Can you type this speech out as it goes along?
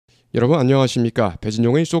여러분 안녕하십니까?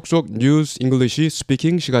 배진용의 쏙쏙 뉴스 잉글리시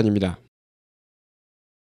스피킹 시간입니다.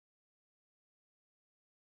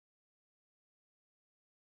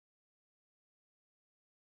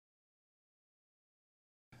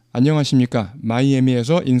 안녕하십니까?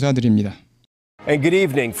 마이애미에서 인사드립니다. And good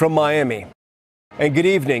evening from Miami. And good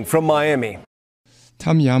evening from Miami.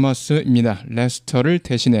 탐 야마스입니다. 레스터를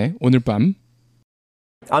대신해 오늘 밤.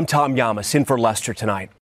 I'm Tom Yamas in for Lester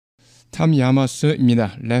tonight. 탐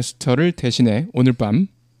야마스입니다. 레스터를 대신해 오늘 밤.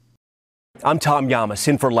 I'm Tom Yamas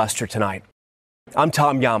in for Lester tonight. I'm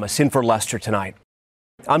Tom Yamas in for Lester tonight.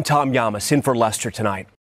 I'm Tom Yamas in for Lester tonight.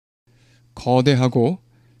 거대하고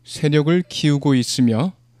세력을 키우고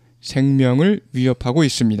있으며 생명을 위협하고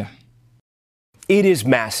있습니다. It is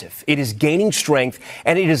massive. It is gaining strength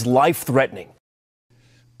and it is life-threatening.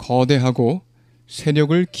 거대하고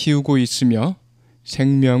세력을 키우고 있으며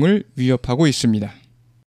생명을 위협하고 있습니다.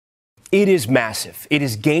 It is massive. It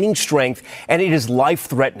is gaining strength and it is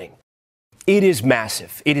life-threatening. It is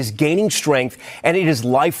massive. It is gaining strength and it is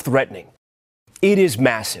life-threatening. It is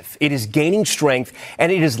massive. It is gaining strength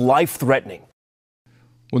and it is life-threatening.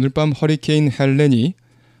 오늘 밤 허리케인 헬렌이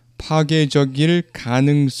파괴적일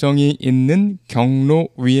가능성이 있는 경로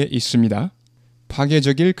위에 있습니다.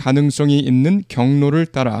 파괴적일 가능성이 있는 경로를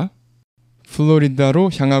따라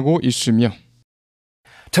플로리다로 향하고 있으며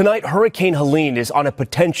Tonight, Hurricane Helene is on a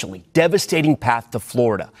potentially devastating path to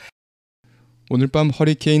Florida. 오늘 밤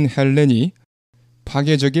허리케인 헬렌이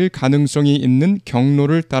파괴적일 가능성이 있는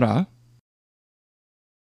경로를 따라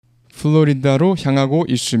플로리다로 향하고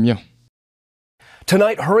있으며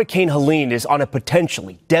Tonight, Hurricane Helene is on a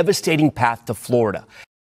potentially devastating path to Florida.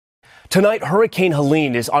 Tonight, Hurricane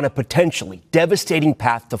Helene is on a potentially devastating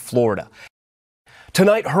path to Florida.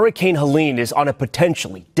 Tonight, Hurricane Helene is on a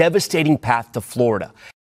potentially devastating path to Florida.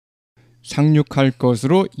 상륙할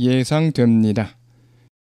것으로 예상됩니다.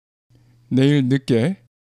 내일 늦게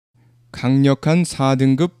강력한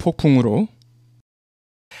 4등급 폭풍으로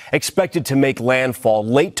Expected to make landfall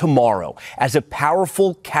late tomorrow as a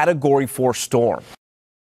powerful Category 4 storm.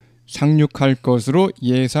 상륙할 것으로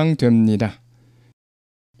예상됩니다.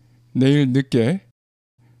 내일 늦게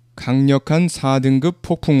강력한 4등급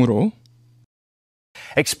폭풍으로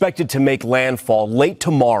Expected to make landfall late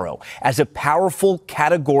tomorrow as a powerful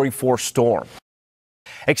Category 4 storm.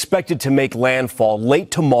 Expected to make landfall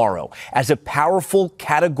late tomorrow as a powerful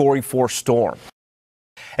Category 4 storm.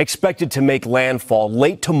 Expected to make landfall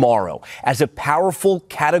late tomorrow as a powerful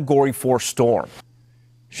Category 4 storm.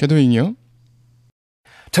 쉐도잉이요.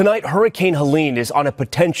 Tonight, Hurricane Helene is on a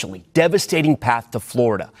potentially devastating path to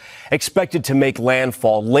Florida. Expected to make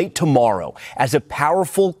landfall late tomorrow as a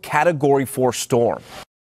powerful Category 4 storm.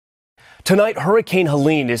 Tonight, Hurricane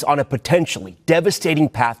Helene is on a potentially devastating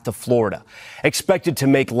path to Florida. Expected to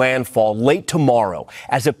make landfall late tomorrow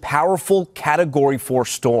as a powerful Category 4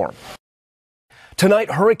 storm.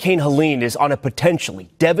 Tonight, Hurricane Helene is on a potentially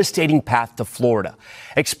devastating path to Florida.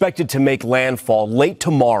 Expected to make landfall late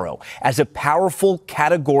tomorrow as a powerful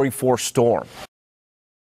Category 4 storm.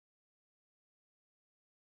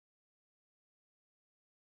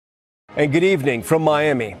 And good evening from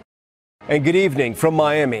Miami. And good evening from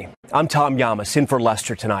Miami. I'm Tom Yamas in for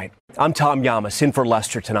Lester tonight. I'm Tom Yamas in for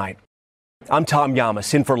Lester tonight. I'm Tom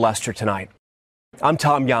Yamas in for Lester tonight. I'm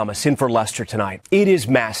Tom Yamas in for Lester tonight. It is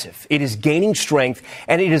massive. It is gaining strength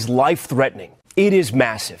and it is life-threatening. It is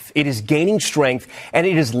massive. It is gaining strength and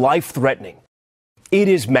it is life-threatening. It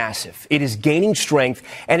is massive. It is gaining strength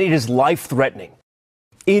and it is life-threatening.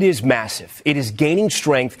 It is massive. It is gaining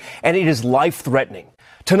strength and it is life-threatening.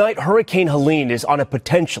 Tonight, Hurricane Helene is on a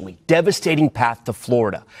potentially devastating path to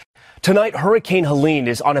Florida. Tonight, Hurricane Helene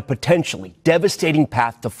is on a potentially devastating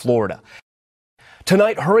path to Florida.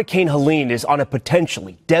 Tonight, Hurricane Helene is on a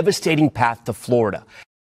potentially devastating path to Florida.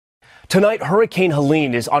 Tonight, Hurricane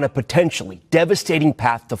Helene is on a potentially devastating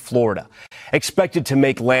path to Florida. Expected to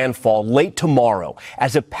make landfall late tomorrow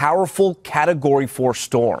as a powerful Category 4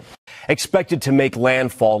 storm. Expected to make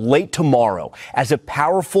landfall late tomorrow as a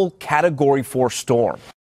powerful Category 4 storm.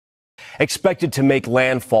 Expected to make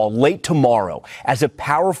landfall late tomorrow as a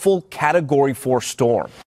powerful Category 4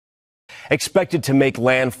 storm. Expected to make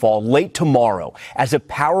landfall late tomorrow as a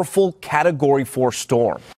powerful Category 4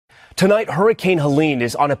 storm. Tonight, Hurricane Helene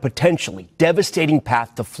is on a potentially devastating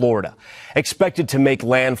path to Florida. Expected to make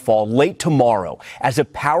landfall late tomorrow as a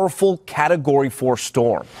powerful Category 4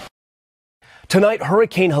 storm. Tonight,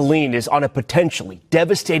 Hurricane Helene is on a potentially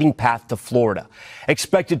devastating path to Florida.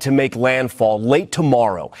 Expected to make landfall late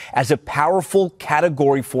tomorrow as a powerful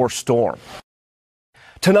Category 4 storm.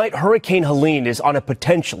 Tonight, Hurricane Helene is on a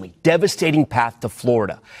potentially devastating path to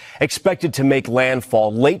Florida, expected to make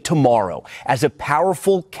landfall late tomorrow as a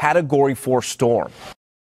powerful Category 4 storm.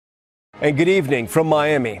 And good evening from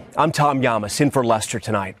Miami. I'm Tom Llamas in for Lester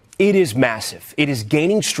tonight. It is massive, it is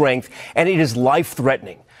gaining strength, and it is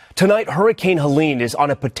life-threatening. Tonight, Hurricane Helene is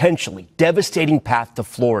on a potentially devastating path to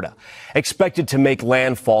Florida, expected to make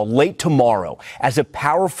landfall late tomorrow as a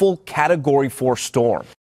powerful Category 4 storm.